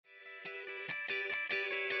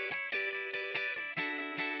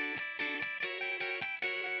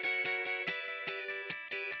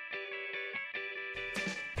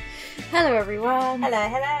Hello everyone. Hello,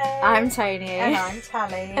 hello. I'm Tony. And I'm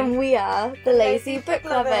Tally. And we are the Lazy Book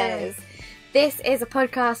Lovers. This is a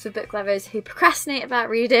podcast for book lovers who procrastinate about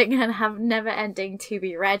reading and have never-ending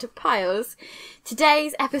to-be-read piles.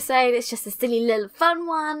 Today's episode is just a silly little fun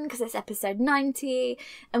one because it's episode 90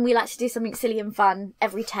 and we like to do something silly and fun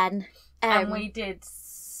every 10. And we did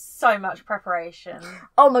so much preparation.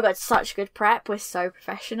 Oh my god, such good prep. We're so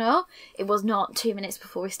professional. It was not 2 minutes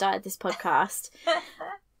before we started this podcast.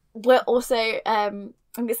 We're also, I'm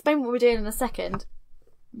going to explain what we're doing in a second,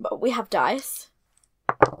 but we have dice.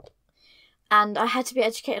 And I had to be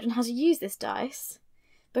educated on how to use this dice,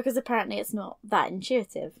 because apparently it's not that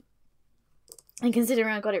intuitive. And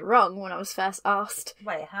considering I got it wrong when I was first asked.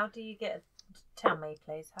 Wait, how do you get... Tell me,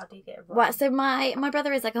 please. How do you get it wrong? Well, so my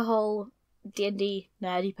brother is like a whole D&D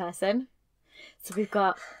nerdy person. So we've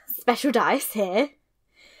got special dice here.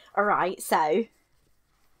 Alright, so...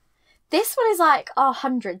 This one is like our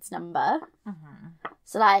hundreds number. Mm-hmm.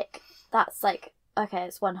 So like, that's like... Okay,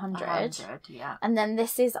 it's 100. 100, yeah. And then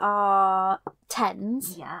this is our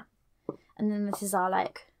tens. Yeah. And then this is our,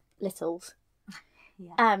 like, littles.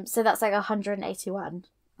 Yeah. So that's like 181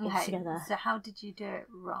 Okay, altogether. so how did you do it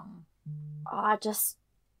wrong? I just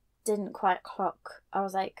didn't quite clock. I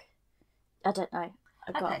was like, I don't know.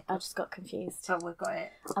 I just got confused. So we got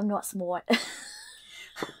it. I'm not smart.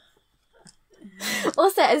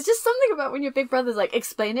 Also, it's just something about when your big brother's like,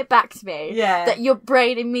 explain it back to me. Yeah. That your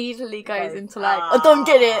brain immediately goes into like, I don't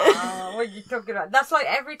get it. What are you talking about? That's like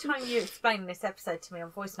every time you explain this episode to me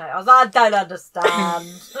on voice note, I was like, I don't understand.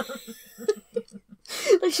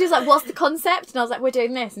 Like, she was like, what's the concept? And I was like, we're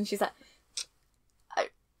doing this. And she's like,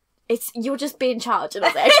 you're just being charged. And I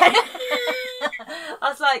was like, okay. I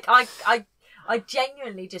was like, I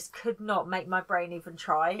genuinely just could not make my brain even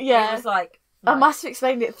try. Yeah. It was like, I must have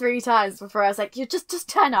explained it 3 times before I was like, you just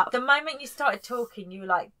turn up. the moment you started talking, you were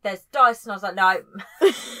like, there's dice, and I was like, no.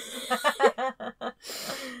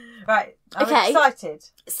 Right, I'm excited.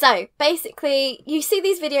 So, basically, you see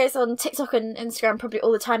these videos on TikTok and Instagram probably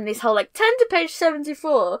all the time, these whole, like, 10 to page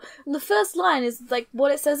 74, and the first line is, like,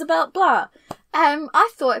 what it says about blah.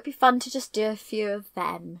 I thought it'd be fun to just do a few of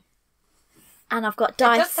them. And I've got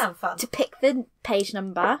dice It does sound fun. to pick the page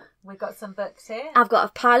number. We've got some books here. I've got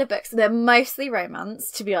a pile of books. They're mostly romance,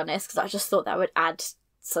 to be honest, because I just thought that would add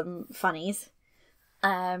some funnies.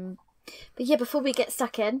 But yeah, before we get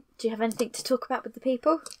stuck in, do you have anything to talk about with the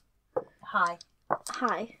people? Hi.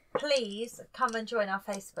 Hi. Please come and join our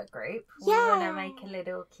Facebook group. Yeah. We're going to make a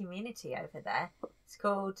little community over there. It's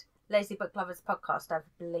called Lazy Book Lovers Podcast, I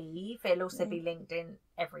believe. It'll also be linked in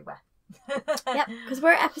everywhere. Yep, because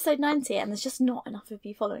we're at episode 90 and there's just not enough of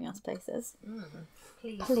you following us places.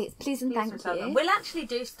 Please and thank you. We'll actually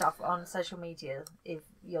do stuff on social media if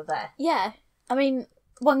you're there. Yeah, I mean,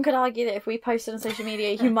 one could argue that if we posted on social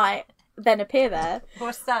media, you might then appear there.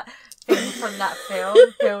 What's that thing from that film?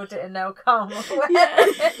 Build it and they'll come. Yeah.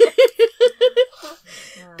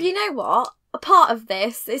 But you know what? A part of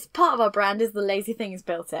this, it's part of our brand, is the lazy things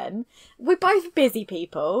built in. We're both busy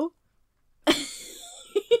people.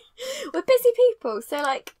 We're busy people, so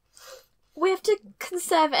like, we have to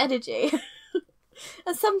conserve energy.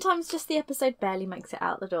 And sometimes just the episode barely makes it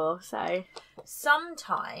out the door, so...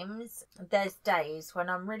 Sometimes there's days when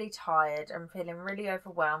I'm really tired and feeling really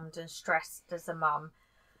overwhelmed and stressed as a mum.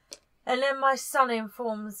 And then my son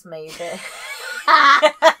informs me that...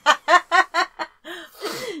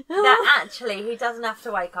 that actually he doesn't have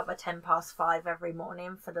to wake up at 5:10 every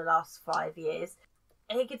morning for the last 5 years.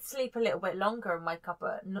 He could sleep a little bit longer and wake up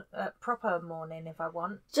at proper morning if I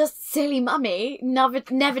want. Just silly mummy, never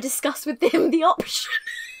discuss with him the option.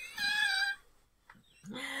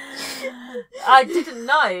 I didn't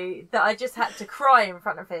know that I just had to cry in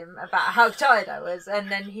front of him about how tired I was,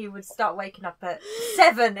 and then he would start waking up at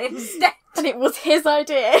 7 instead. And it was his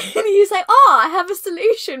idea. And he was like, I have a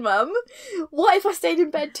solution, Mum. What if I stayed in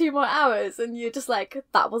bed 2 more hours? And you're just like,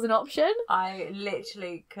 that was an option? I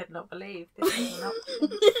literally could not believe this was an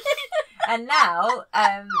option. And now,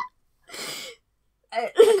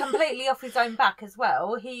 completely off his own back as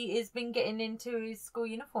well, he has been getting into his school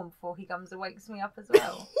uniform before he comes and wakes me up as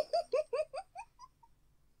well.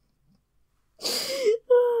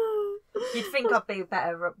 You'd think I'd be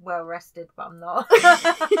better well rested, but I'm not.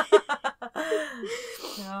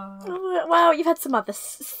 Oh, well, you've had some other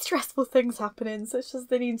stressful things happening, so it's just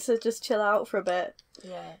they need to just chill out for a bit.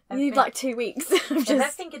 Yeah. You need like 2 weeks. If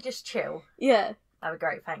everything could just chill, yeah. that'd be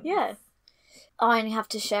great, thanks. Yeah. I only have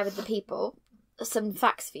to share with the people some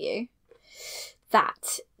facts for you.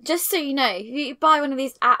 That, just so you know, if you buy one of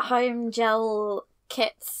these at-home gel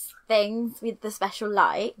kits things with the special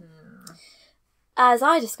light, as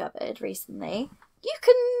I discovered recently, you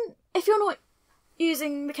can if you're not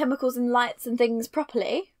using the chemicals and lights and things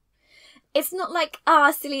properly, it's not like,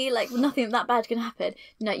 silly, like nothing that bad can happen.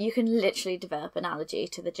 No, you can literally develop an allergy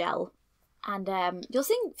to the gel. And your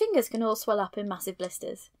fingers can all swell up in massive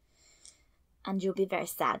blisters. And you'll be very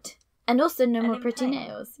sad. And also no more pretty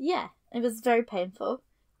nails. Yeah, it was very painful.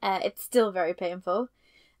 It's still very painful.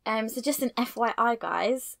 So just an FYI,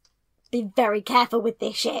 guys, be very careful with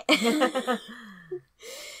this shit. There's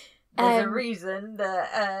a reason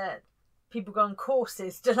that people go on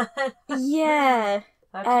courses to learn Yeah.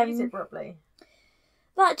 how to use it properly.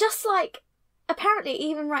 But just like, apparently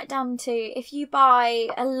even right down to if you buy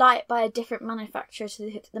a light by a different manufacturer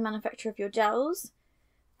to the manufacturer of your gels,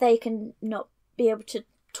 they can not be able to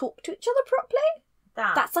talk to each other properly.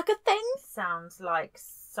 That's like a thing. Sounds like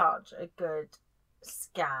such a good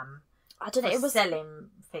scam. I don't know. It was selling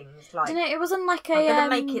things like. I don't know. It wasn't like a. I'm gonna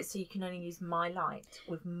make it so you can only use my light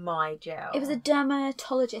with my gel. It was a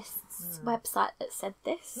dermatologist's website that said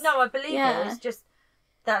this. No, I believe it. It's just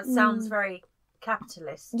that sounds very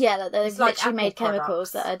capitalist. Yeah, like they've literally made products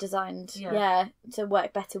chemicals that are designed, to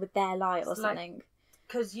work better with their light or something.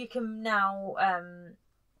 Because you can now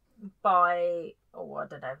buy, I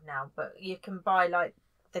don't know now, but you can buy like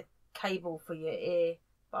the cable for your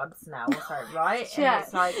earbuds now or something, right? Yeah. And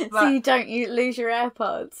it's like, So you don't lose your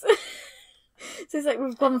AirPods. So it's like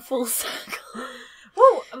we've gone full circle.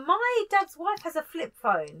 Well, my dad's wife has a flip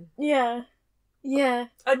phone. Yeah. Yeah.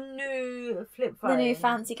 A new flip phone. The new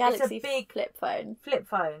fancy Galaxy it's a big flip phone. Flip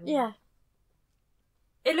phone. Yeah.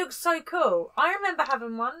 It looks so cool. I remember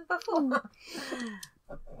having one before.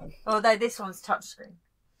 Although this one's touchscreen.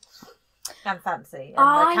 And fancy.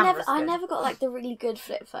 And I never got like the really good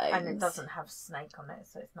flip phones. And it doesn't have Snake on it,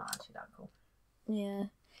 so it's not actually that cool. Yeah.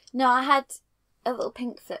 No, I had a little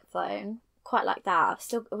pink flip phone, quite like that.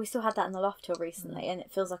 We still had that in the loft till recently, and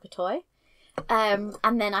it feels like a toy. And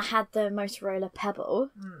then I had the Motorola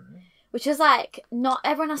Pebble, which was like, not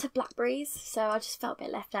everyone else had Blackberries, so I just felt a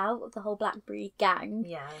bit left out of the whole Blackberry gang.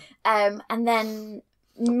 Yeah. And then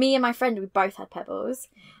me and my friend, we both had Pebbles,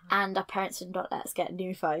 and our parents did not let us get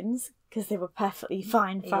new phones because they were perfectly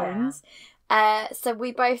fine phones. Yeah. So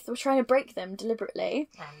we both were trying to break them deliberately,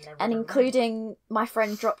 and including my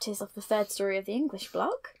friend dropped his off the third story of the English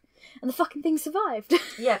block. And the fucking thing survived.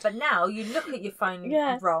 Yeah, but now you look at your phone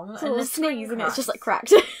wrong and the sneeze and it's just like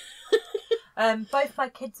cracked. Both my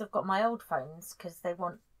kids have got my old phones because they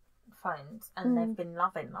want phones and they've been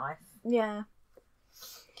loving life. Yeah.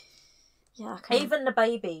 Yeah. Even the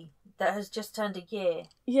baby that has just turned a year.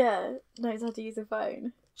 Yeah, knows how to use a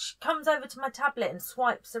phone. She comes over to my tablet and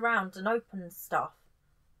swipes around and opens stuff.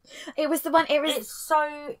 It's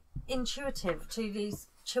so intuitive to these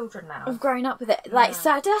children now. I've grown up with it. Like,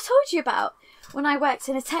 so I told you about when I worked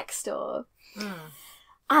in a tech store,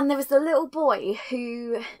 and there was the little boy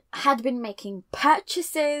who had been making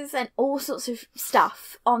purchases and all sorts of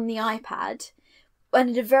stuff on the iPad, and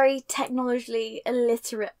had a very technologically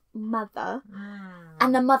illiterate mother.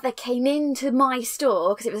 And the mother came into my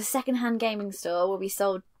store because it was a second-hand gaming store where we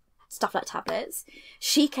sold stuff like tablets.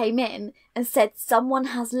 She came in and said someone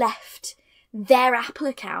has left their Apple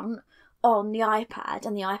account on the iPad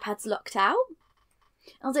and the iPad's locked out.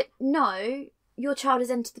 I was like, no, your child has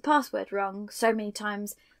entered the password wrong so many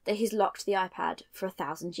times that he's locked the iPad for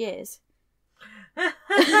 1,000 years.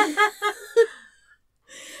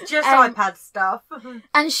 Just iPad stuff.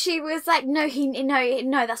 And she was like, no,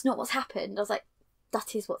 that's not what's happened. I was like,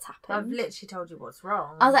 that is what's happened. I've literally told you what's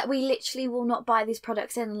wrong. I was like, we literally will not buy these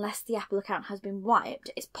products in unless the Apple account has been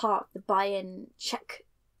wiped. It's part of the buy-in check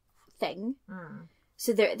thing.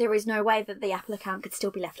 So there is no way that the Apple account could still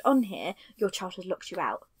be left on here. Your child has locked you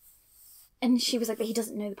out. And she was like, but he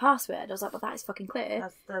doesn't know the password. I was like, well, that is fucking clear.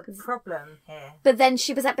 That's the problem here. But then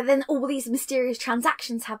she was like, but then all these mysterious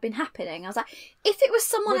transactions have been happening. I was like, if it was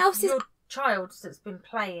someone else's... Your child that's been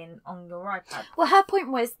playing on your iPad. Well, her point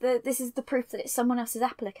was that this is the proof that it's someone else's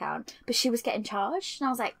Apple account, but she was getting charged. And I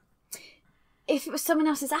was like, if it was someone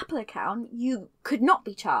else's Apple account, you could not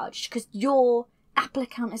be charged because your Apple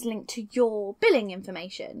account is linked to your billing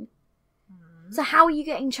information. So how are you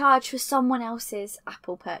getting charged for someone else's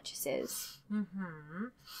Apple purchases?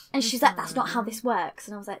 And she's like, that's not how this works.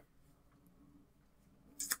 And I was like,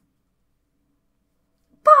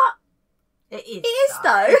 but it is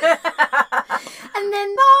though. And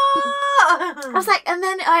then I was like, and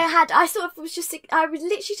then I was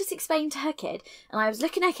literally just explaining to her kid, and I was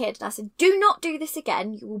looking at her kid and I said, do not do this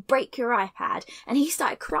again, you will break your iPad. And he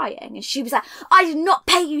started crying and she was like, I did not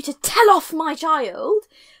pay you to tell off my child.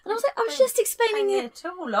 And I was like, I was just explaining it. I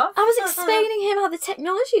was explaining him how the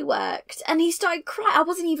technology worked, and he started crying. I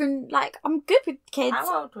wasn't even like, I'm good with kids.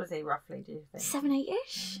 How old was he roughly, do you think? 7,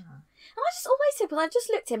 8-ish. I just always said, but I just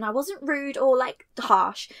looked at him and I wasn't rude or like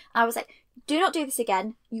harsh. I was like, do not do this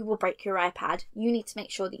again. You will break your iPad. You need to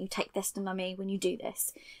make sure that you take this to mummy when you do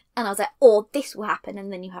this. And I was like, or this will happen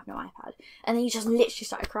and then you have no iPad. And then he just literally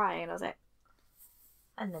started crying and I was like...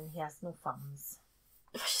 And then he has no thumbs.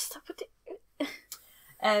 Stop with it.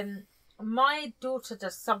 My daughter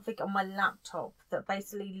does something on my laptop that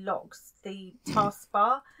basically locks the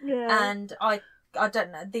taskbar. Yeah. And I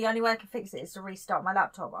don't know. The only way I can fix it is to restart my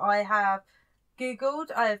laptop. I have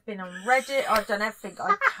Googled. I have been on Reddit. I've done everything.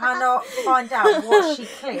 I cannot find out what she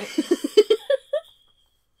clicked.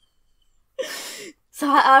 So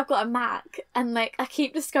I've got a Mac, and like I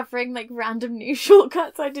keep discovering like random new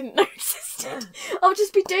shortcuts I didn't know existed. I'll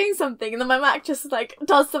just be doing something, and then my Mac just like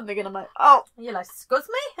does something, and I'm like, oh, You're like, excuse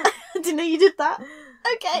me? I didn't know you did that.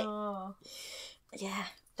 Okay. Oh. Yeah.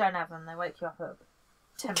 Don't have them. They wake you up at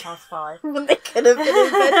 5:10. When they could have been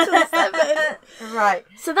in bed till 7. Right.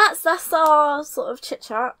 So that's our sort of chit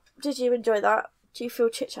chat. Did you enjoy that? Do you feel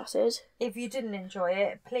chit chatted? If you didn't enjoy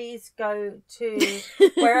it, please go to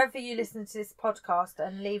wherever you listen to this podcast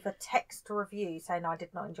and leave a text review saying I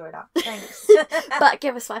did not enjoy that. Thanks. But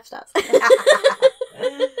give us 5 stars.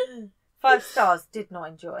 5 stars, did not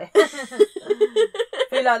enjoy.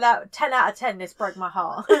 Feel like that. 10 out of 10. This broke my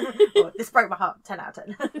heart. Or, this broke my heart. 10 out of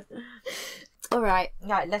 10. All right.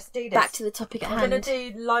 Right, let's do this. Back to the topic at hand. I'm going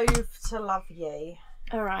to do Loathe to Love You.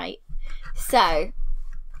 All right. So,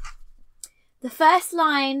 the first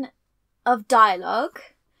line of dialogue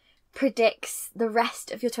predicts the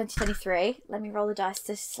rest of your 2023. Let me roll the dice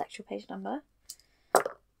to select your page number.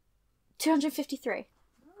 253.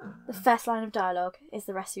 The first line of dialogue is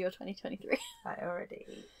the rest of your 2023. I already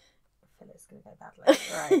feel it's going to go badly.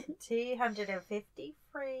 Right.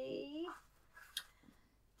 253.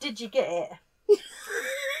 Did you get it?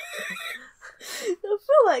 I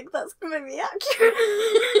feel like that's going to be accurate.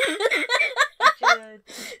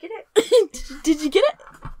 Did you get it? Did you get it?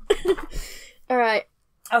 All right.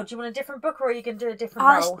 Oh, do you want a different book or are you going to do a different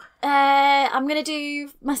role? I'm going to do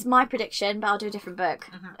my prediction, but I'll do a different book.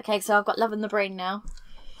 Mm-hmm. Okay, so I've got Love in the Brain now.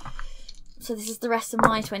 So this is the rest of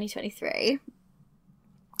my 2023.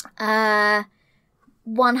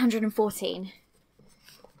 114.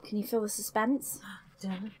 Can you feel the suspense?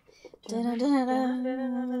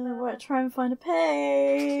 We're trying to find a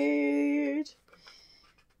page.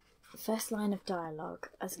 First line of dialogue.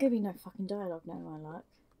 There's going to be no fucking dialogue now, my luck.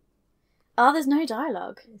 Oh, there's no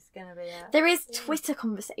dialogue. It's going to be There is Twitter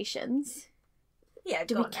conversations. Yeah,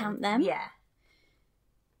 Do we count them? Yeah.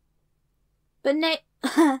 But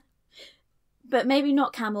but maybe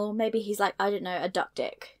not camel. Maybe he's like, I don't know, a duck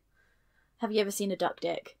dick. Have you ever seen a duck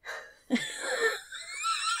dick?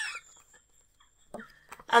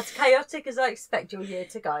 As chaotic as I expect your year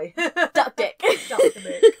to go. Duck dick. Duck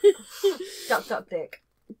dick. Duck dick.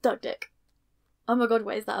 Duck dick. Oh my god,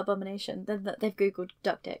 what is that abomination? They've googled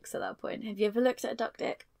duck dicks at that point. Have you ever looked at a duck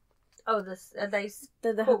dick? Oh, are they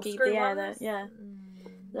They're the hooky, ones? yeah.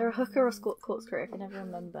 They're a hooker or corkscrew, if I never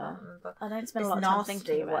remember. I don't spend a lot of time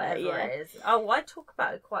thinking about it. Yeah. It is. Oh, I talk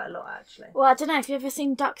about it quite a lot, actually. Well, I don't know. Have you ever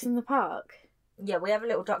seen ducks in the park? Yeah, we have a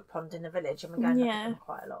little duck pond in the village and we go and look at them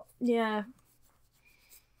quite a lot. Yeah.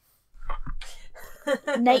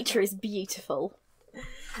 Nature is beautiful.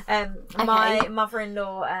 My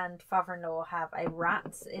mother-in-law and father-in-law have a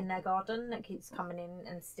rat in their garden that keeps coming in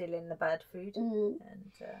and stealing the bird food.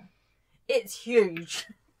 And it's huge.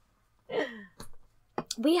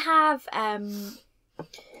 We have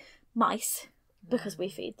mice because we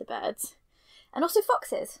feed the birds, and also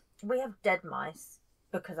foxes. We have dead mice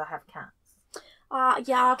because I have cats.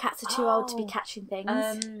 Yeah, our cats are too old to be catching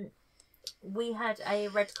things. We had a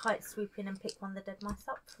red kite swoop in and pick one of the dead mice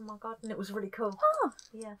up from our garden. It was really cool. Oh,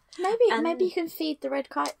 yeah. Maybe you can feed the red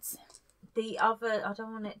kites. The other, I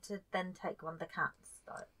don't want it to then take one of the cats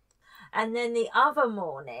though. And then the other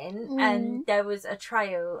morning, there was a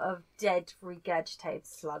trail of dead regurgitated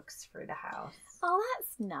slugs through the house. Oh,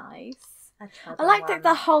 that's nice. I like that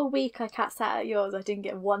the whole week I cat sat at yours, I didn't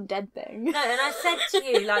get one dead thing. No, and I said to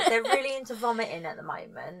you, like, they're really into vomiting at the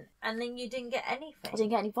moment, and then you didn't get anything. I didn't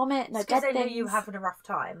get any vomit, no dead because things. they knew you were having a rough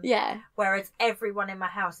time. Yeah. Whereas everyone in my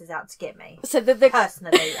house is out to get me. So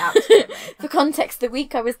personally out to get me. For context, the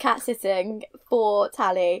week I was cat sitting for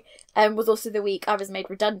Tally was also the week I was made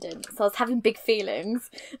redundant. So I was having big feelings,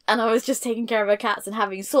 and I was just taking care of her cats and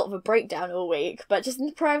having sort of a breakdown all week, but just in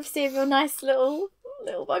the privacy of your nice little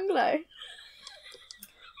bungalow.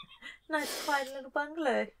 Nice quiet little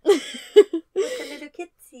bungalow with the little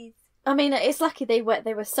kitsies. I mean, it's lucky they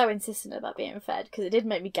were so insistent about being fed, because it did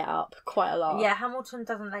make me get up quite a lot. Yeah, Hamilton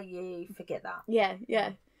doesn't let you forget that. Yeah.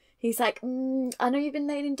 He's like, I know you've been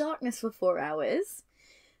laid in darkness for 4 hours,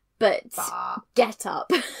 but get up.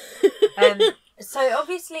 So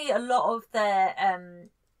obviously a lot of their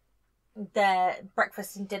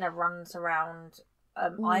breakfast and dinner runs around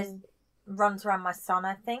my son,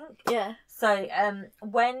 I think. Yeah. So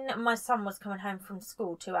when my son was coming home from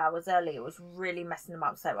school 2 hours early, it was really messing them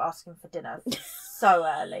up. So they were asking for dinner so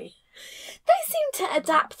early. They seem to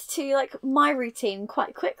adapt to like my routine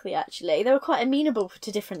quite quickly. Actually, they were quite amenable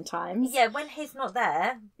to different times. Yeah, when he's not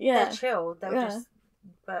there, they're chill. They were just,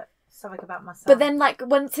 but something about my son. But then, like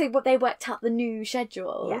once they worked out the new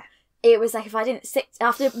schedule, it was like if I didn't sit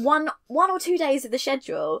after one or 2 days of the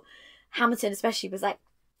schedule, Hamilton especially was like,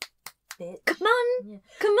 bitch. Come on.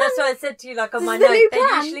 That's what I said to you, like on my note. They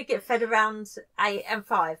usually get fed around 8 and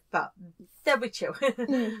 5, but they'll be chill.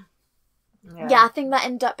 Yeah, I think that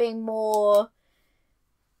ended up being more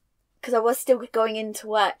because I was still going into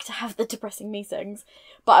work to have the depressing meetings,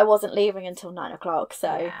 but I wasn't leaving until 9 o'clock,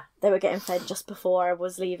 so they were getting fed just before I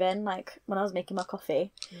was leaving, like when I was making my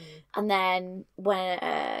coffee. And then when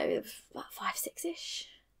about 5, 6-ish,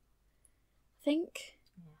 I think.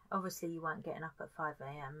 Obviously, you weren't getting up at 5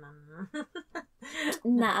 a.m.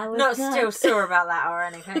 No, I was not still sore about that or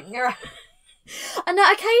anything. And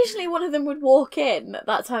occasionally one of them would walk in at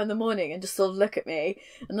that time in the morning and just sort of look at me,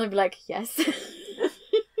 and I'd be like, yes.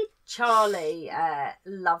 Charlie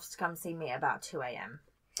loves to come see me at about 2 a.m.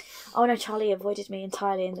 Oh no, Charlie avoided me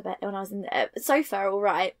entirely in the bed when I was in the sofa. All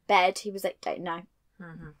right, bed. He was like, no.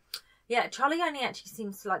 Yeah, Charlie only actually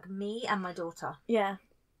seems to like me and my daughter. Yeah.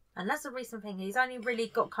 And that's a recent thing. He's only really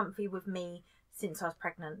got comfy with me since I was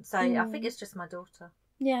pregnant. So I think it's just my daughter.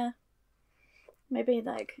 Yeah. Maybe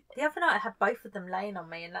like... The other night I had both of them laying on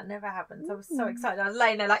me and that never happens. I was so excited. I was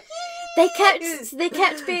laying there like... They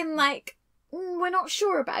kept being like, we're not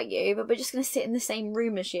sure about you, but we're just going to sit in the same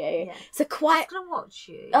room as you. Yeah. So quite... Just going to watch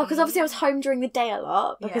you. Oh, because obviously I was home during the day a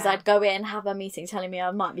lot because I'd go in, have a meeting telling me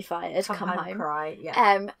I might be fired, come home. Cry,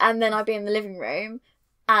 yeah. And then I'd be in the living room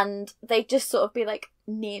and they'd just sort of be like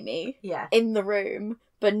near me in the room,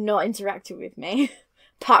 but not interacting with me,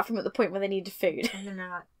 apart from at the point where they needed food. And then they're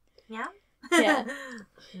like, yeah? Yeah.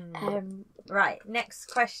 Right, next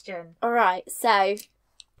question. All right, so,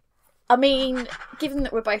 I mean, given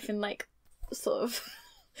that we're both in like sort of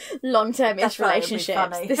long-term-ish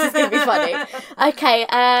relationships, this is going to be funny. Okay,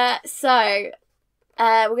 so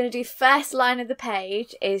we're going to do first line of the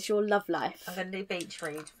page is your love life. I'm going to do beach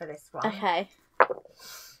read for this one. Okay.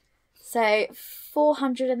 So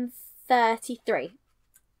 433.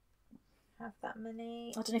 Have that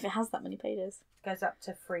many? I don't know if it has that many pages. Goes up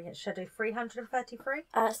to 3. Should I do 333?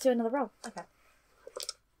 Let's do another roll. Okay.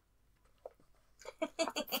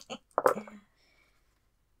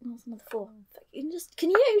 What's another 4?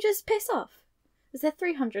 Can you just piss off? Is there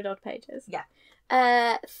 300 odd pages? Yeah.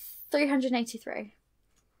 383.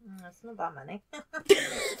 That's not that many.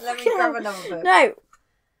 Let me grab another book. No.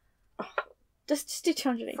 Just do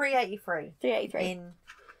 280. 383. 383. In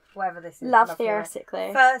whatever this is. Love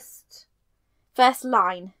theoretically. First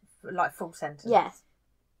line. Like full sentence. Yes.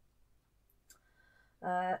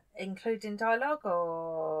 Including dialogue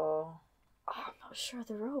or... Oh, I'm not sure of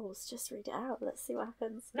the rules. Just read it out. Let's see what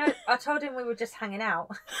happens. No, I told him we were just hanging out.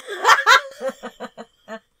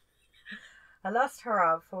 A last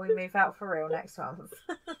hurrah before we move out for real next month.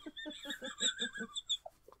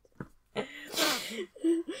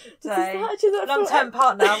 So, long-term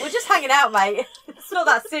partner. We're just hanging out, mate. It's not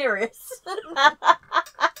that serious.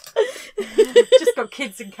 Just got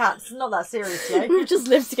kids and cats. It's not that serious, yeah. We've just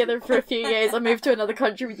lived together for a few years. I moved to another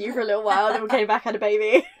country with you for a little while, and then we came back, had a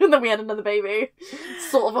baby, and then we had another baby.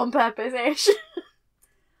 Sort of on purpose-ish.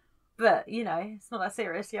 But, you know, it's not that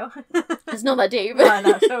serious, yo. It's not that deep. No,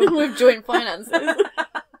 not at all. With joint finances.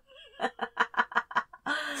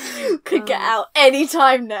 Could get out any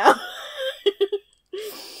time now.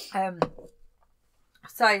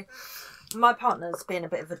 So my partner's being a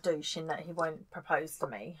bit of a douche in that he won't propose to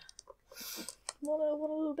me. What a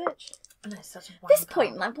little bitch. No, such a wanker. This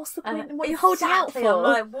point, like, what's the point in what you're holding out for? I'm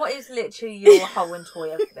like, what is literally your whole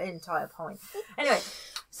entire point? Anyway,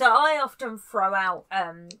 so I often throw out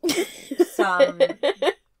some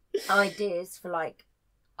ideas for like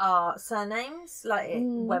our surnames, like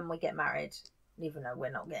when we get married, even though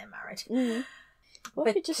we're not getting married. What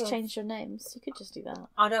if you just changed your names? You could just do that.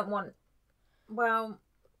 I don't want... Well,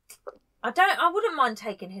 I wouldn't mind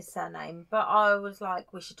taking his surname, but I was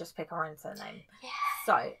like, we should just pick our own surname. Yeah.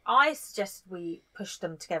 So I suggest we pushed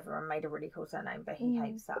them together and made a really cool surname, but he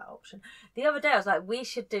hates that option. The other day I was like, we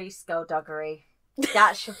should do Skullduggery.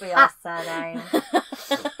 That should be our surname.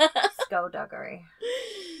 Skullduggery.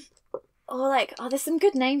 Or like, there's some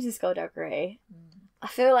good names in Skullduggery. I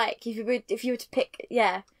feel like if you were to pick,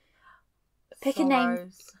 Pick a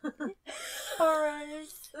name.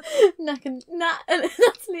 Sorrows.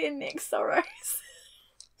 Natalie and Nick Sorrows.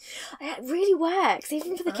 It really works,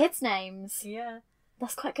 even for the kids' names. Yeah.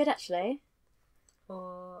 That's quite good, actually.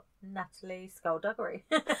 Or Natalie Skullduggery.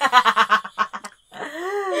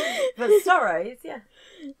 But Sorrows, yeah.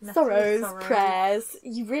 Sorrows, prayers.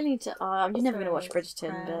 You really need to. You're never going to watch Sorrows,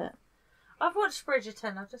 Bridgerton, prayers. but I've watched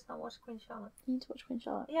Bridgerton, I've just not watched Queen Charlotte. you need to watch Queen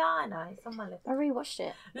Charlotte. Yeah, I know, it's on my list. I rewatched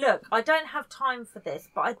it. Look, I don't have time for this,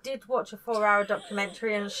 but I did watch a 4-hour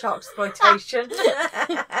documentary on shark exploitation.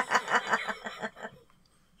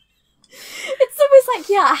 It's always like,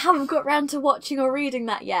 yeah, I haven't got round to watching or reading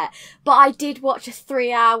that yet, but I did watch a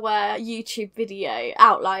 3-hour YouTube video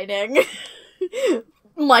outlining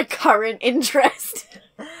my current interest.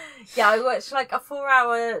 Yeah, I watched like a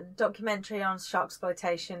 4-hour documentary on shark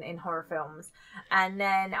exploitation in horror films, and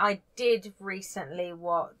then I did recently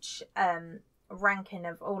watch a ranking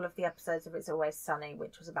of all of the episodes of It's Always Sunny,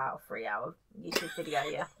 which was about a 3-hour YouTube video.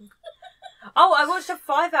 Yeah. Oh, I watched a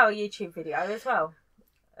 5-hour YouTube video as well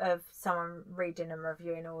of someone reading and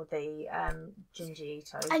reviewing all the Junji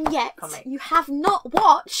Ito And yet, comics. you have not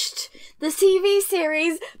watched the TV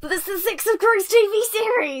series, but it's the Six of Crows TV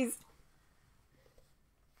series.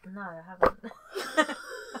 No, I haven't.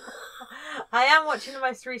 I am watching the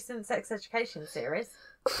most recent Sex Education series.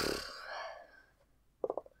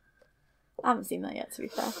 I haven't seen that yet, to be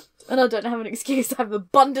fair. And I don't have an excuse. I have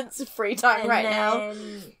abundance of free time now.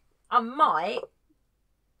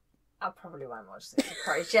 I probably won't watch Six of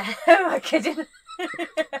Crows yet. Who am I kidding?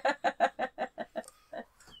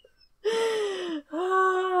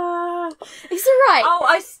 It's alright.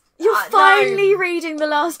 Oh, You're finally reading the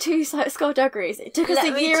last 2 Skullduggeries. It took us Let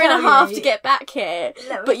a me year and a tell half you. to get back here.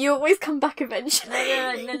 But you always come back eventually.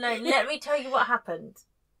 No. Let me tell you what happened.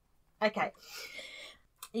 Okay.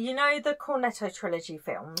 You know the Cornetto trilogy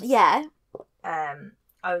films? Yeah.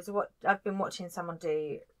 I've been watching someone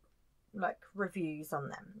do like reviews on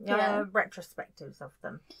them. Yeah. Retrospectives of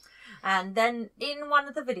them. And then in one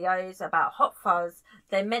of the videos about Hot Fuzz,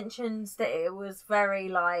 they mentioned that it was very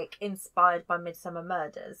like inspired by Midsummer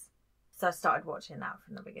Murders. So I started watching that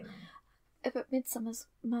from the beginning. But Midsummer's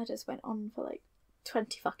Murders went on for like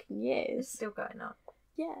 20 fucking years. It's still going on.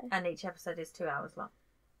 Yeah. And each episode is 2 hours long.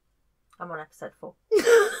 I'm on episode 4. For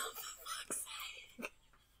fuck's sake.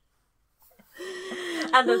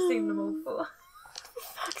 And I've seen them all 4.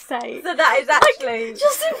 Fuck's sake. So that is actually...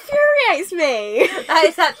 Just infuriates me. That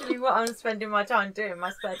is actually what I'm spending my time doing,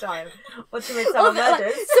 my spare time. Watching Midsummer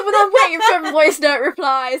Murders. So when I'm waiting for voice note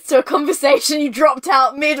replies to a conversation you dropped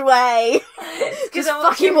out midway. Just I'm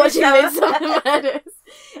fucking watching Midsummer Midsummer Murders.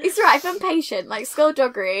 It's right, if I'm patient, like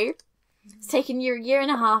Skullduggery, it's taken you a year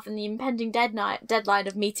and a half and the impending deadline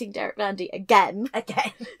of meeting Derek Landy again.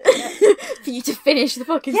 For you to finish the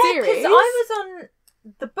fucking series. Yeah, because I was on...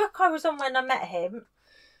 The book I was on when I met him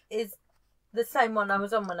is the same one I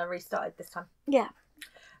was on when I restarted this time. Yeah.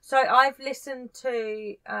 So I've listened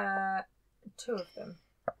to 2 of them.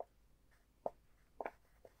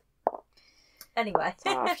 Anyway. So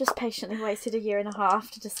I've just patiently waited a year and a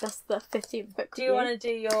half to discuss the 15th book. Do you want to do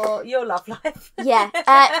your love life? Yeah.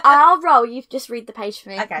 I'll roll. You just read the page for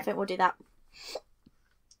me. Okay. I think we'll do that.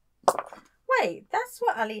 Wait, that's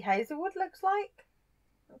what Ali Hazelwood looks like?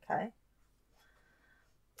 Okay.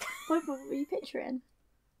 What were you picturing?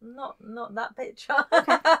 Not that picture.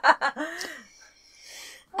 Okay.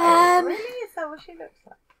 Really? Is that what she looks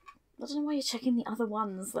like? I don't know why you're checking the other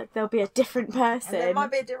ones. Like, there'll be a different person. And there might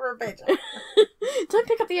be a different picture. Don't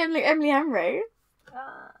pick up the Emily Henry. Okay.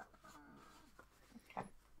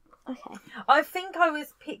 Okay. I think I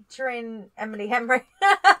was picturing Emily Henry.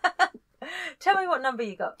 Tell me what number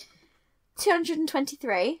you got.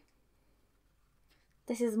 223.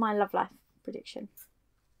 This is my love life prediction.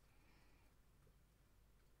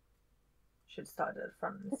 Should start at the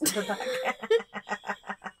front and the back.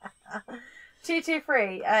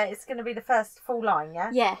 223. It's going to be the first full line,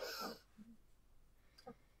 yeah? Yeah.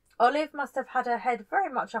 Olive must have had her head very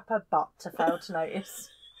much up her butt to fail to notice.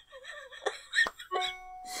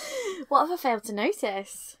 What have I failed to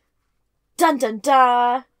notice? Dun dun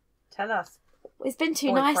dun! Tell us. It's been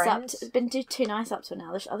too nice up. Boyfriend. It's been too nice up to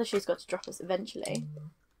now. The other shoe's got to drop us eventually.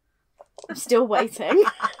 I'm still waiting.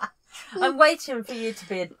 I'm waiting for you to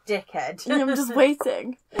be a dickhead. I'm just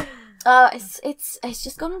waiting. It's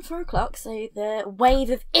just gone on 4 o'clock, so the wave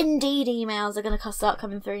of Indeed emails are going to start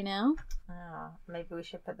coming through now. Oh, maybe we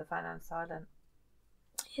should put the phone on silent.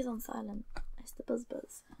 It is on silent. It's the buzz.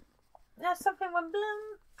 No, something went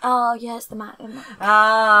bloom. Oh, yeah, it's the Mac.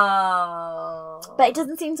 Oh. But it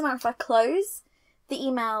doesn't seem to matter if I close the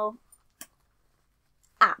email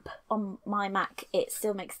app on my Mac, it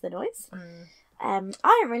still makes the noise. Mm.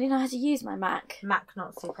 I don't really know how to use my Mac. Mac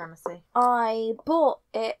not supremacy. I bought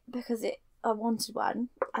it because I wanted one,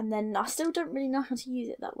 and then I still don't really know how to use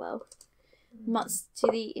it that well. Much to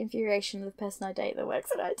the infuriation of the person I date that works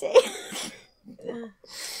in IT.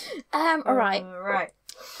 Alright. Right.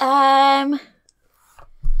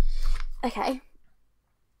 Okay.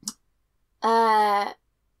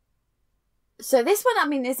 So this one, I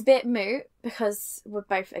mean, is a bit moot because we're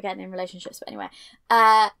both, again, in relationships, but anyway.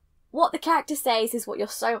 What the character says is what your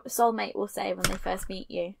soulmate will say when they first meet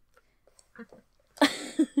you.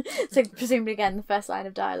 So presumably, again, the first line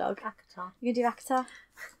of dialogue. ACOTAR. You can do ACOTAR?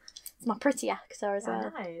 It's my pretty ACOTAR as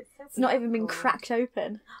well. I know, it's It's not even been beautiful. cracked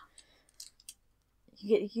open.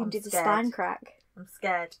 You can I'm do the scared. spine crack. I'm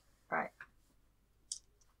scared. Right.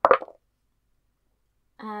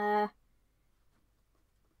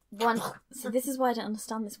 So this is why I don't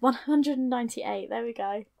understand this. 198. There we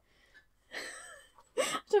go. I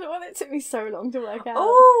don't know why it took me so long to work out.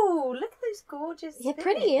 Oh, look at those gorgeous. Yeah, things.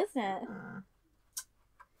 pretty, isn't it?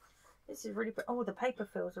 This is really. Oh, the paper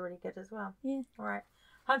feels really good as well. Yeah. All right.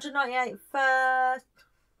 198 first.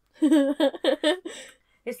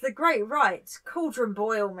 It's the great right. Cauldron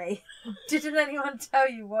boil me. Didn't anyone tell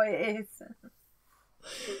you what it is?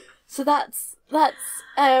 So that's what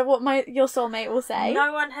your soulmate will say.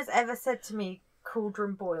 No one has ever said to me,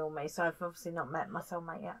 cauldron boil me, so I've obviously not met my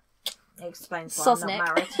soulmate yet. It explains why I'm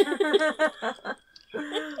not married.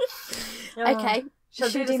 Okay. Shall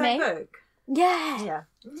I Should do the we do same me? book? Yeah. Yeah.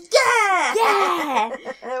 Yeah! Yeah!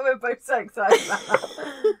 We're both so excited about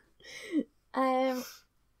that.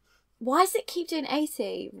 Why does it keep doing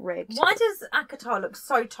 80 rigged? Why does ACOTAR look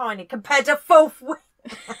so tiny compared to Fourth Wing?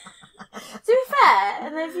 To be fair,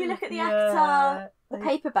 and then if you look at the ACOTAR, the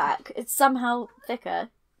paperback, it's somehow thicker.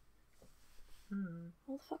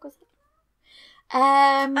 What the fuck was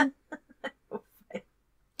that?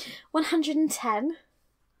 110.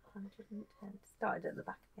 110. Started at the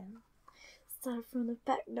back again. Started from the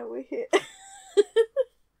back, now we're here.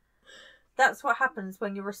 That's what happens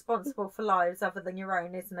when you're responsible for lives other than your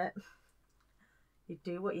own, isn't it? You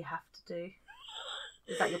do what you have to do.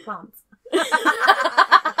 Is that your plants?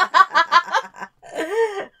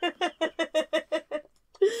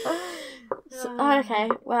 Okay,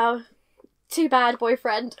 well, too bad,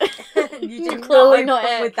 boyfriend. You did clearly not not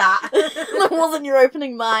open it. with that. That wasn't your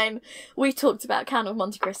opening line. We talked about Count of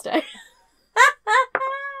Monte Cristo.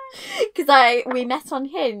 Because we met on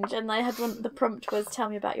Hinge, and I had the prompt was, tell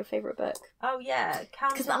me about your favourite book. Oh yeah,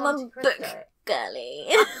 Count Because of I'm Monte a Cristo. book girly.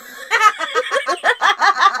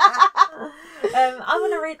 I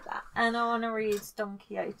want to read that, and I want to read Don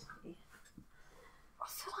Quixote. I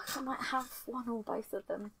feel like I might have one or both of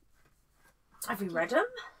them. Have you read them?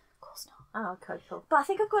 Of course not. Oh, okay, cool. But I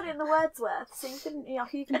think I've got it in the Wordsworth, so you can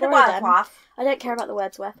The borrow them. Wordsworth. I don't care about the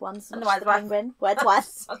Wordsworth ones. And And the the Wordsworth. Penguin. Wordsworth.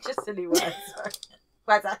 Such a silly word. Sorry.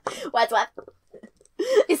 Wordsworth. Wordsworth.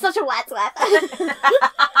 It's such a Wordsworth.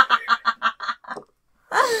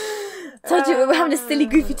 Told you we were having a silly,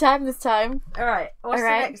 goofy time this time. All right. What's All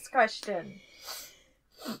right. the next question?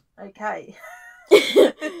 Okay.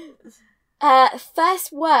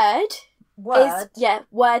 First word Word.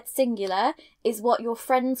 word singular is what your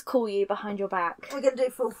friends call you behind your back. We're gonna do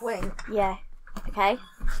Fourth Wing. Yeah. Okay.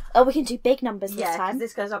 Oh, we can do big numbers this Yeah, because time.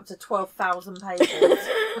 this goes up to 12,000 pages.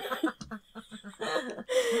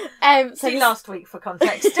 So See this, last week for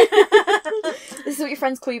context. this is what your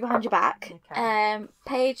friends call you behind your back. Okay.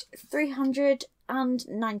 Page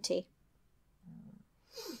 390.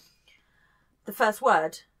 The first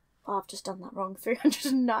word. Oh, I've just done that wrong.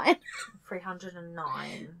 309.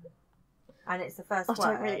 309. And it's the first I word.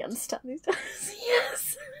 don't really understand these times.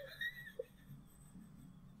 Yes.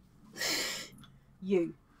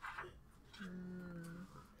 You.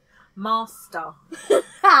 Master.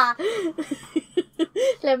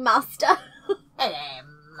 Le master. Hello,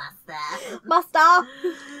 master. Master.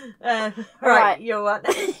 Right, Right. your one.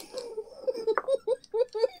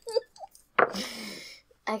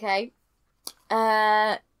 Okay.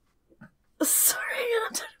 Sorry, I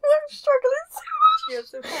don't know why I'm struggling so much. You have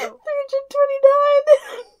some help.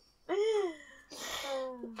 329.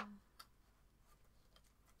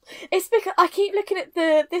 It's because I keep looking at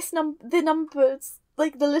the numbers,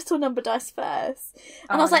 like the little number dice first,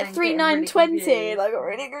 and I was like then 3, getting 9, really 20, confused. and I got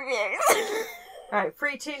really confused. Right,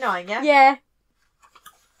 329, yeah? Yeah.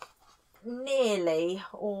 Nearly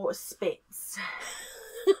or spits.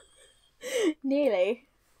 Nearly.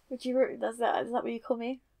 Is that what you call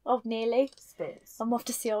me? Old Nearly. Spits. I'm off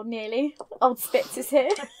to see old Nearly. Old Spitz is here.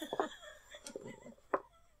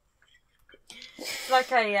 It's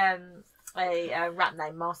like a A rap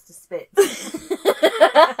name, Master Spitz.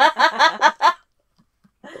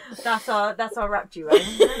 That's our rap duo.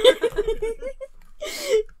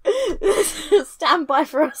 Stand by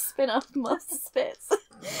for a spin-off, Master Spitz.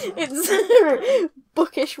 It's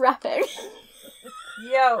bookish rapping.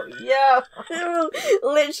 Yo. It will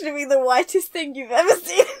literally be the whitest thing you've ever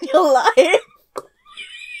seen in your life.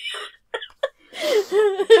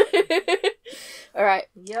 Alright.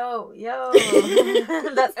 Yo.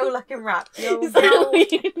 That's all I can rap. Yo. Is that all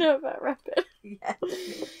you know about rapping? Yeah.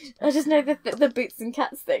 I just know the boots and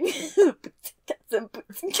cats thing. Boots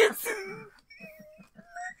and cats.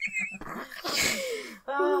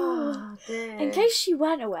 Oh, dear. In case you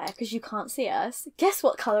weren't aware, because you can't see us, guess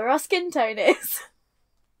what colour our skin tone is?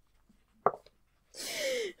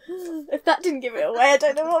 If that didn't give it away, I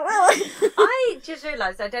don't know what will. I just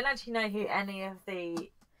realised I don't actually know who any of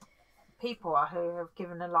the people are who have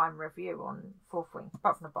given a line review on Fourth Wing,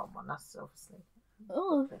 apart from the bottom one. That's obviously.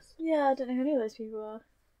 Oh, yeah, I don't know who any of those people are.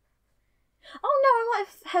 Oh no, I might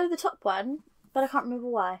have heard of the top one, but I can't remember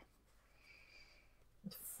why.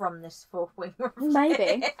 From this Fourth Wing review.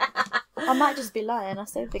 Maybe. I might just be lying. I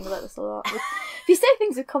say things like this a lot. If you say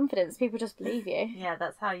things with confidence, people just believe you. Yeah,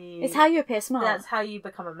 that's how you... It's how you appear smart. That's how you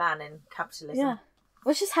become a man in capitalism. Yeah.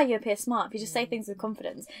 Well, it's just how you appear smart. If you just say things with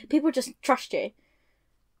confidence, people just trust you.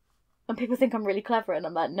 And people think I'm really clever, and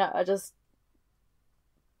I'm like, no, I just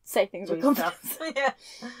say things with confidence.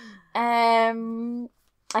 Yeah.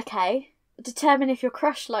 Okay. Determine if your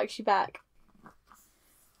crush likes you back.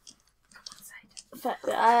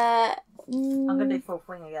 I'm going to do Fourth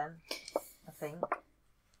Wing again, I think.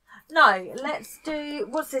 No, let's do...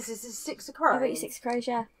 What's this? Is this Six of Crows? I've got you Six of Crows,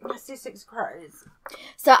 yeah. Let's do Six of Crows.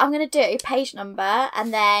 So I'm going to do page number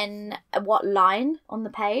and then what line on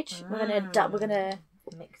the page. We're gonna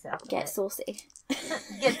mix it up. Get saucy.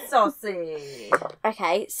 Get saucy.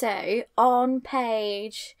 Okay, so on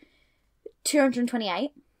page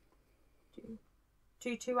 228.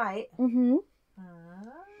 228. Mm-hmm.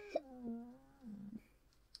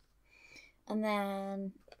 And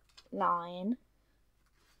then line.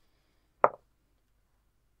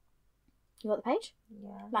 You got the page?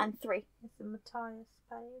 Yeah. Line 3. It's the Matthias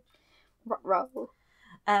page. Roll.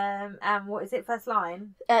 And what is it? First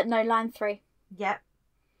line? No, line 3. Yep.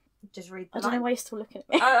 Just read the I don't line. know why you're still looking at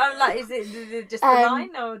me. I'm like, is it just the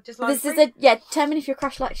line or just line this 3? is determine if your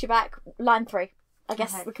crush likes you back. Line 3. I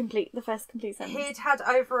guess Okay. the first complete sentence. He'd had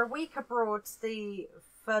over a week abroad the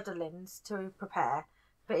Ferdinands to prepare,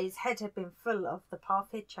 but his head had been full of the path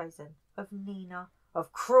he'd chosen, of Nina,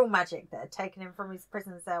 of cruel magic that had taken him from his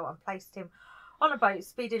prison cell and placed him on a boat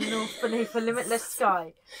speeding north beneath a limitless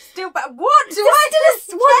sky. Still bound. What?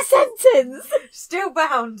 Just one sentence. Still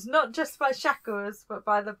bound, not just by shackles, but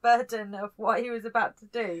by the burden of what he was about to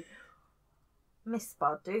do. Miss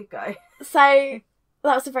Bardugo. So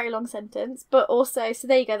that was a very long sentence, but also, so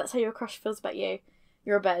there you go. That's how your crush feels about you.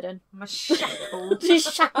 You're a burden. I'm shackled.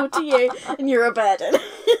 She's shackled to you, and you're a burden.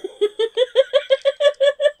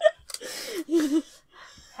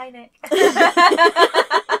 Hey, Nick.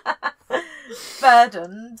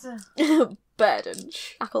 Burdened. Burdened.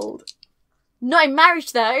 Shackled. Not in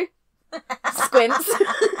marriage, though. Squints.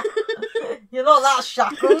 You're not that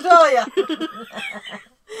shackled, are you?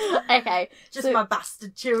 Okay. Just my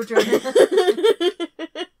bastard children.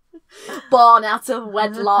 Born out of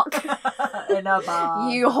wedlock. In a bar.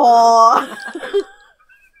 You whore.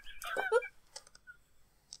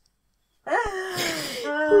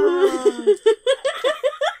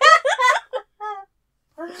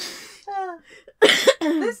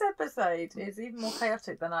 This episode is even more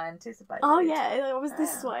chaotic than I anticipated. Oh yeah,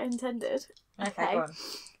 this is what I intended. Okay, go on.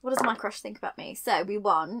 What does my crush think about me? So we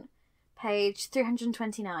want page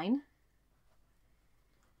 329.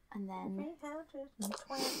 And then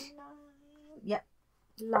 329. Yep.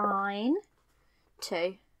 line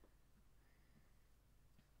 2.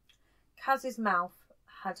 Kaz's mouth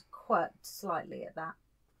had quirked slightly at that.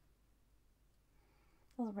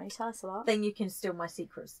 Doesn't really tell us a lot. Then you can steal my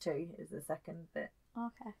secrets too, is the second bit.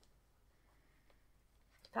 Okay.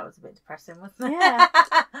 That was a bit depressing, wasn't it? Yeah.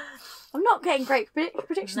 I'm not getting great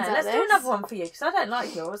predictions No, out of let's this. do another one for you, because I don't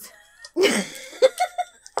like yours.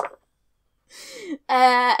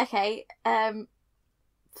 Okay.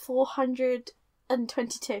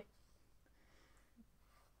 422.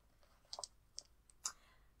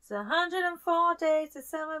 It's 104 days of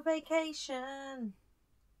summer vacation.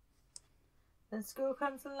 Then school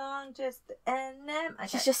comes along just to end them. Okay.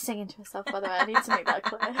 She's just singing to herself, by the way. I need to make that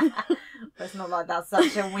clear. It's not like that's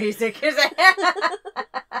actual music, is it?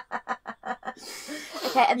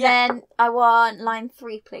 Okay, and then I want line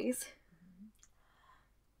 3, please.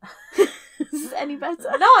 This is any better.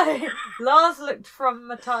 No! Lars looked from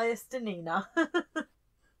Matthias to Nina.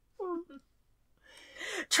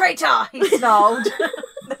 Traitor! He snarled.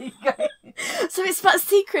 There you go. So it's about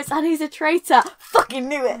secrets and he's a traitor. Fucking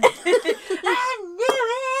knew it. I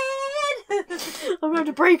knew it! I'm going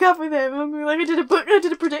to break up with him. I'm like, I did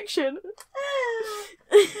a prediction.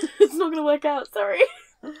 It's not going to work out, sorry.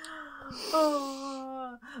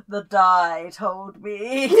 Oh, the die told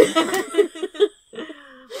me.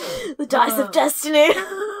 The dice of destiny.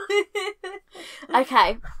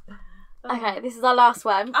 Okay, this is our last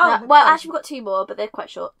one. Oh, Well, actually we've got two more, but they're quite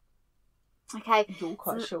short. Okay. You're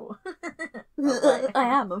quite short. I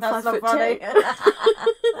am. I'm That's 5'2". funny.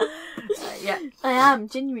 Yeah. I am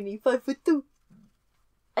genuinely 5'2".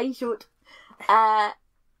 Are you short?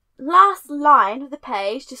 Last line of the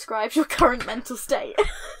page describes your current mental state.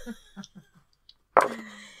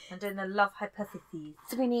 I'm doing the love hypothesis.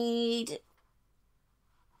 So we need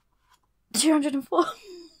 204.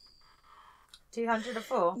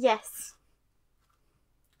 204. Yes.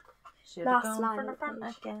 Should have Last gone line from the of the front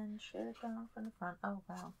page. again. Should have gone from the front. Oh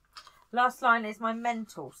wow. Last line is my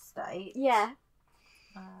mental state. Yeah.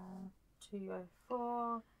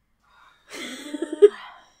 204. Does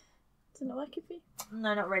it not work for you?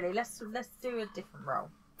 No, not really. Let's do a different roll.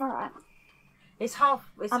 All right. It's half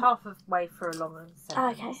of way through a long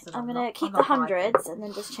sentence. Okay. and I'm gonna not- keep I'm the not hundreds and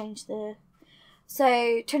then just change the.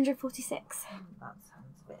 So 246. hyping. That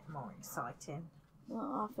sounds a bit more exciting.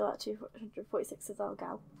 Well, I feel like 246 is our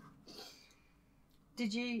gal.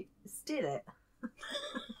 Did you steal it?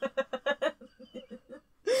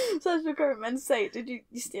 So that's your current mental state. Did you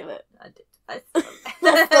steal it? I did. I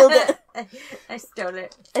stole it. I stole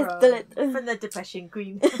it. I stole it. From the Depression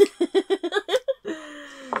Queen.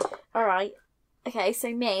 All right. Okay,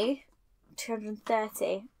 so me,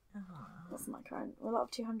 230. Oh. That's my current. A lot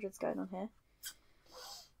of 200s going on here.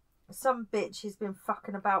 Some bitch he's been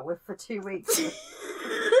fucking about with for 2 weeks.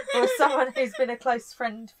 Or someone who's been a close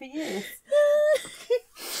friend for years.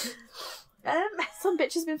 Some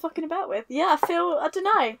bitch has been fucking about with. Yeah, I don't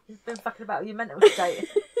know. He's been fucking about with your mental state.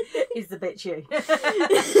 Is the bitch you?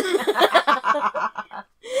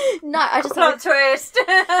 No, I just Plot twist.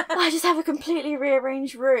 I just have a completely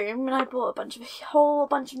rearranged room, and I bought a whole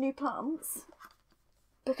bunch of new plants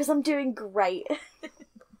because I'm doing great.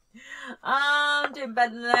 I'm doing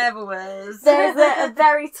better than I ever was. There's a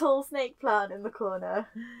very tall snake plant in the corner.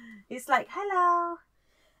 It's like, hello,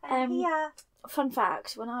 I'm here. Fun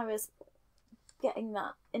fact: when I was getting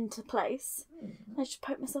that into place, I just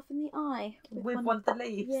poked myself in the eye With one of the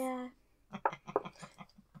leaves. Yeah.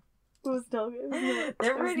 It was not.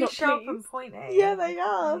 They're really sharp and pleased. pointy. Yeah, they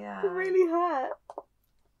are. Yeah. They really hurt.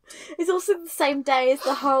 It's also the same day as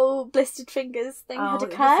the whole blistered fingers thing had It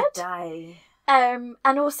was occurred. a day. And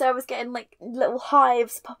also I was getting like little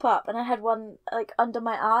hives pop up, and I had one like under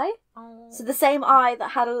my eye. Oh. So the same eye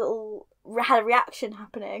that had a reaction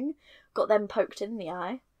happening got then poked in the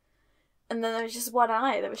eye, and then there was just one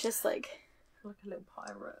eye that was just like a little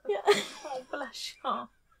pirate. Yeah. Oh, bless you.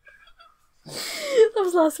 That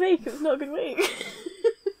was last week. It was not a good week.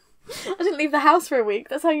 I didn't leave the house for a week.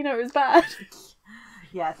 That's how you know it was bad.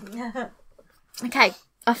 Yeah. Okay,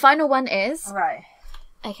 our final one is Right.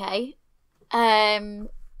 okay. So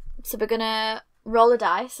we're gonna roll a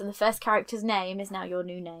dice, and the first character's name is now your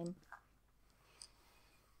new name.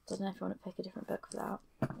 Don't know if you want to pick a different book for that.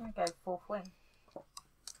 I'm going to go Fourth Wing.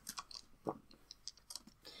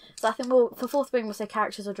 So I think for Fourth Wing we'll say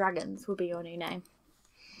characters or dragons will be your new name.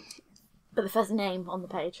 But the first name on the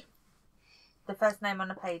page. The first name on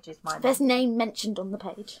the page is my name. First name mentioned on the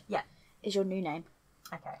page. Yeah. Is your new name.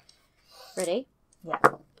 Okay. Ready? Yeah.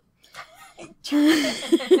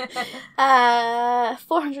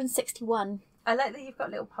 461. I like that you've got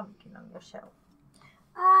a little pumpkin on your shelf.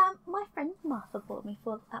 My friend Martha bought me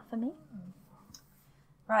that for me.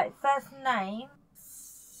 Right, first name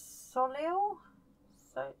Solil?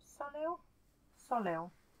 Solil?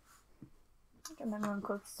 Solil. I don't remember one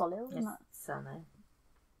called Solil, isn't Yes, surname.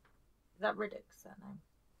 Is that Riddick's surname?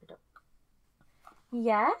 Riddick.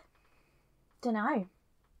 Yeah? Dunno.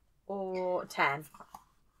 Or 10?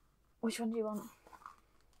 Which one do you want?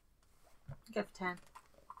 Go for 10.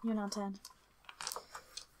 You're now 10.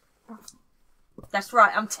 That's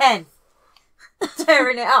right, I'm 10.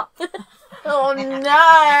 Tearing it up. Oh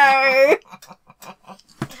no!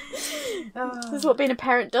 Oh. This is what being a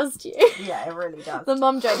parent does to you. Yeah, it really does. The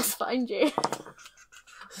mum jokes find you.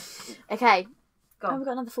 Okay. Go Oh, on. we've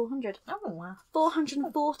got another 400. Oh, wow.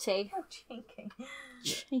 440. Oh, cheeky.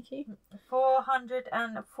 Cheeky.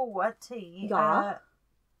 440. Yeah.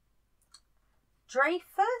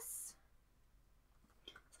 Dreyfus?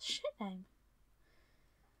 Shit name.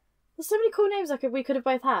 There's so many cool names we could have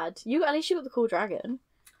both had. At least you got the cool dragon.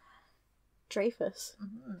 Dreyfus.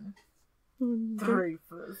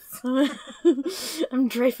 Dreyfus. I'm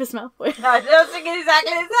Dreyfus Malfoy. I don't think it's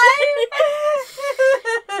exactly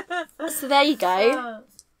the same. So there you go.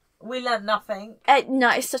 We learned nothing. No,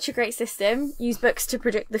 it's such a great system. Use books to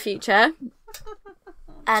predict the future.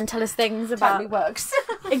 And tell us things about Totally works.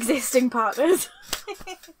 existing partners.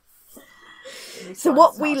 So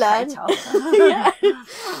what we learn... Yeah.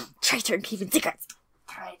 Traitor and keeping secrets.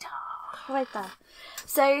 Traitor.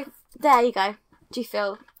 So, there you go. Do you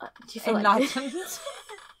feel enlightened?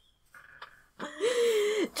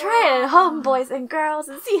 Try it at home, boys and girls,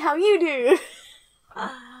 and see how you do.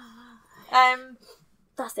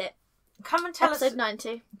 That's it. Come and tell us. Episode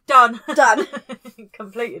 90. Done.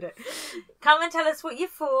 Completed it. Come and tell us what you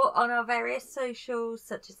thought on our various socials,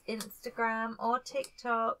 such as Instagram or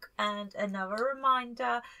TikTok. And another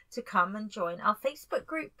reminder to come and join our Facebook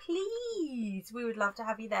group, please. We would love to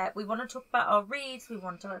have you there. We want to talk about our reads. We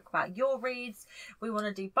want to talk about your reads. We want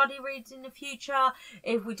to do buddy reads in the future.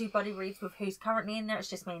 If we do buddy reads with who's currently in there, it's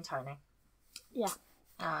just me and Tony. Yeah.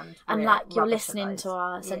 And like you're listening to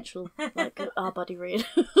our essential, our body read.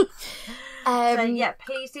 So yeah,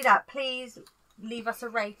 please do that. Please leave us a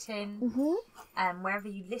rating wherever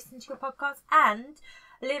you listen to your podcast. And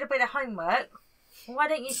a little bit of homework. Why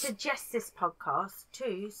don't you suggest this podcast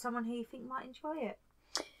to someone who you think might enjoy it?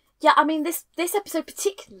 Yeah, I mean, this episode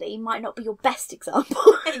particularly might not be your best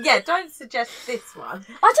example. Yeah, don't suggest this one.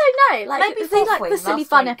 I don't know. Like, maybe if they like wing, the silly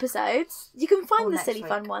fun week. episodes, you can find Or the next silly week.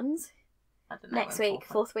 fun ones. I don't know Next week.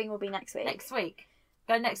 Fourth wing will be next week. Next week.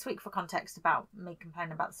 Go next week for context about me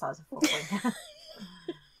complaining about the size of fourth wing.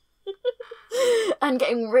 And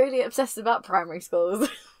getting really obsessed about primary schools.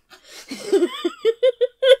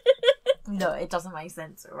 No, it doesn't make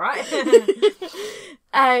sense, alright?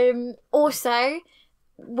 Also,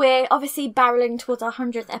 we're obviously barreling towards our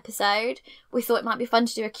 100th episode. We thought it might be fun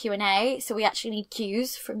to do a Q&A, so we actually need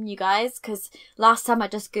cues from you guys, because last time I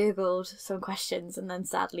just Googled some questions and then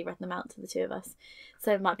sadly read them out to the two of us.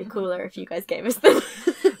 So it might be cooler if you guys gave us them.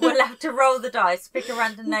 We'll have to roll the dice, pick a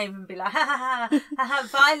random name and be like,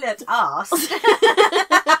 Violet asked.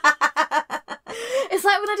 It's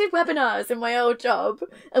like when I did webinars in my old job,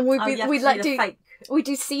 and we'd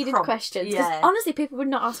do seeded prompt, questions. Because honestly, people would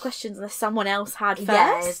not ask questions unless someone else had first.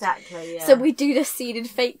 Yeah, exactly. Yeah. So we do the seeded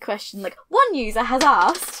fake question. Like, one user has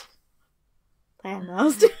asked. I haven't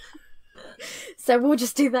asked. So we'll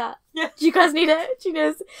just do that. Yeah. Do you guys need it? Do you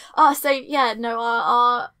guys? Our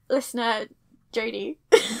listener, Jodie,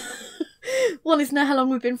 wanted to know how long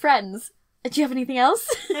we've been friends. Do you have anything else?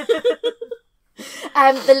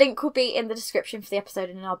 The link will be in the description for the episode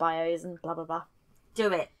and in our bios and blah blah blah.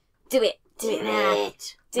 Do it. Do it now.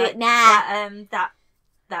 Do it now.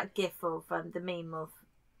 That gif of the meme of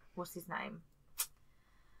what's his name?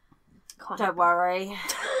 Don't worry.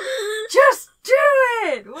 Just do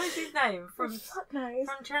it. What is his name from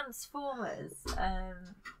Transformers? I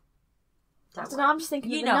don't know. I'm just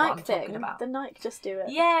thinking of the Nike thing. About. The Nike, just do it.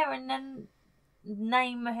 Yeah, and then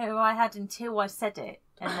name who I had until I said it,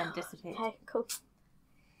 and then disappeared. Okay, cool.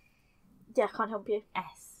 Yeah, I can't help you.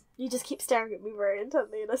 S. You just keep staring at me very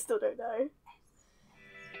intently, and I still don't know.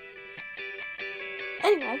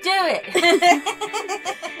 Anyway, do it.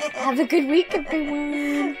 Have a good week,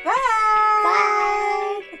 everyone. Bye. Bye.